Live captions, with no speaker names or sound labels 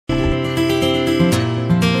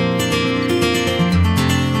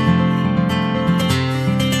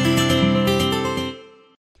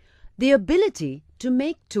The ability to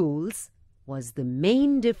make tools was the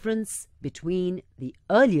main difference between the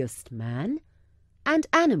earliest man and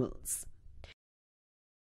animals.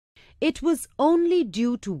 It was only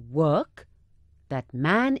due to work that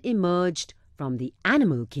man emerged from the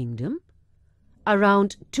animal kingdom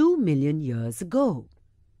around 2 million years ago.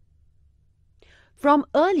 From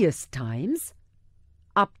earliest times,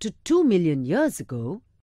 up to 2 million years ago,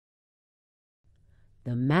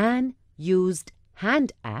 the man used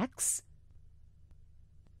hand axe,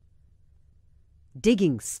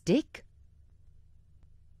 digging stick,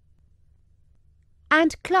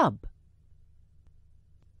 and club.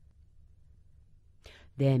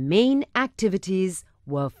 Their main activities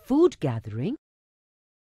were food gathering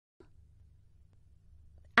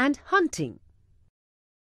and hunting.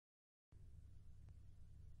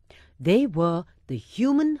 They were the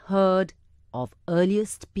human herd of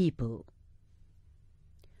earliest people.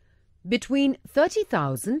 Between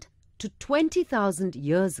 30,000 to 20,000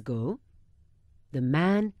 years ago, the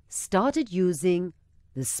man started using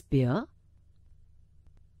the spear,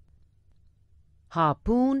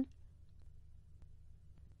 harpoon,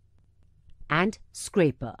 and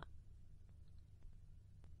scraper.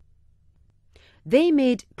 They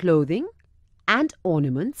made clothing and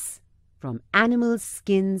ornaments from animal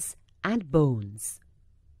skins and bones.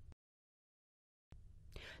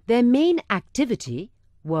 Their main activity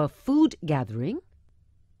were food gathering,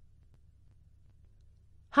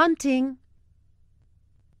 hunting,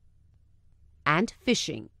 and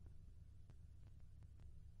fishing.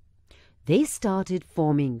 They started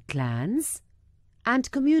forming clans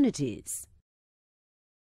and communities.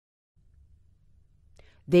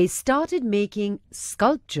 They started making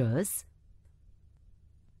sculptures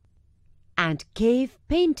and cave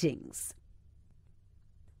paintings.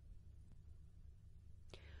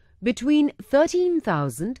 Between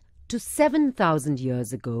 13,000 to 7,000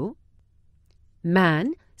 years ago,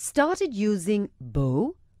 man started using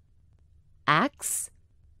bow, axe,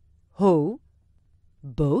 hoe,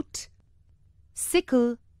 boat,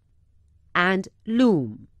 sickle, and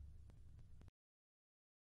loom.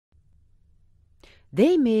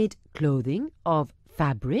 They made clothing of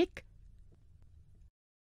fabric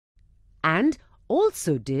and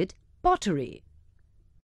also did pottery.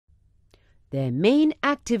 Their main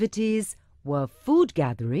activities were food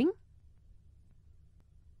gathering,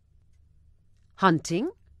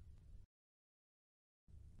 hunting,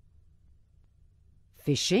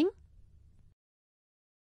 fishing,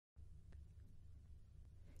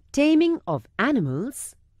 taming of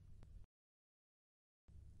animals,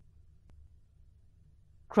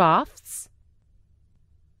 crafts,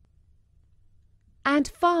 and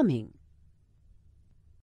farming.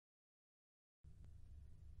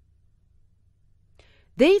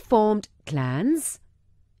 They formed clans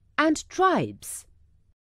and tribes.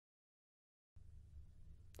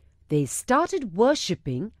 They started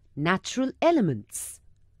worshipping natural elements,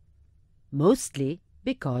 mostly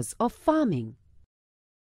because of farming.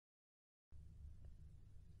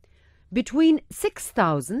 Between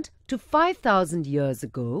 6,000 to 5,000 years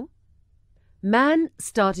ago, man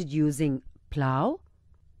started using plough,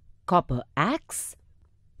 copper axe,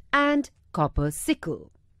 and copper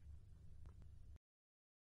sickle.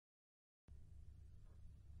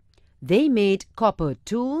 They made copper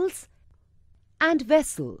tools and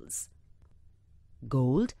vessels,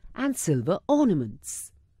 gold and silver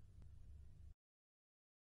ornaments.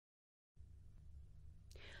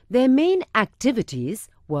 Their main activities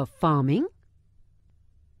were farming,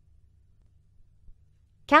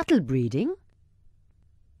 cattle breeding,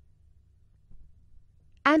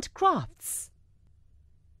 and crafts.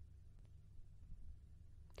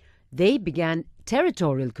 They began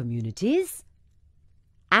territorial communities,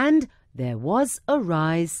 and there was a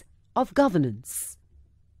rise of governance.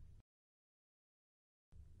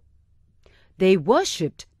 They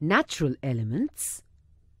worshipped natural elements,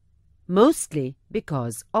 mostly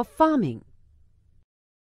because of farming.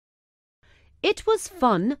 It was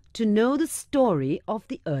fun to know the story of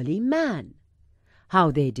the early man,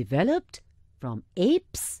 how they developed from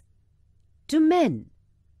apes to men,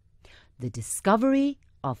 the discovery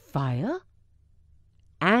of fire,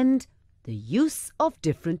 and the use of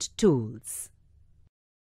different tools.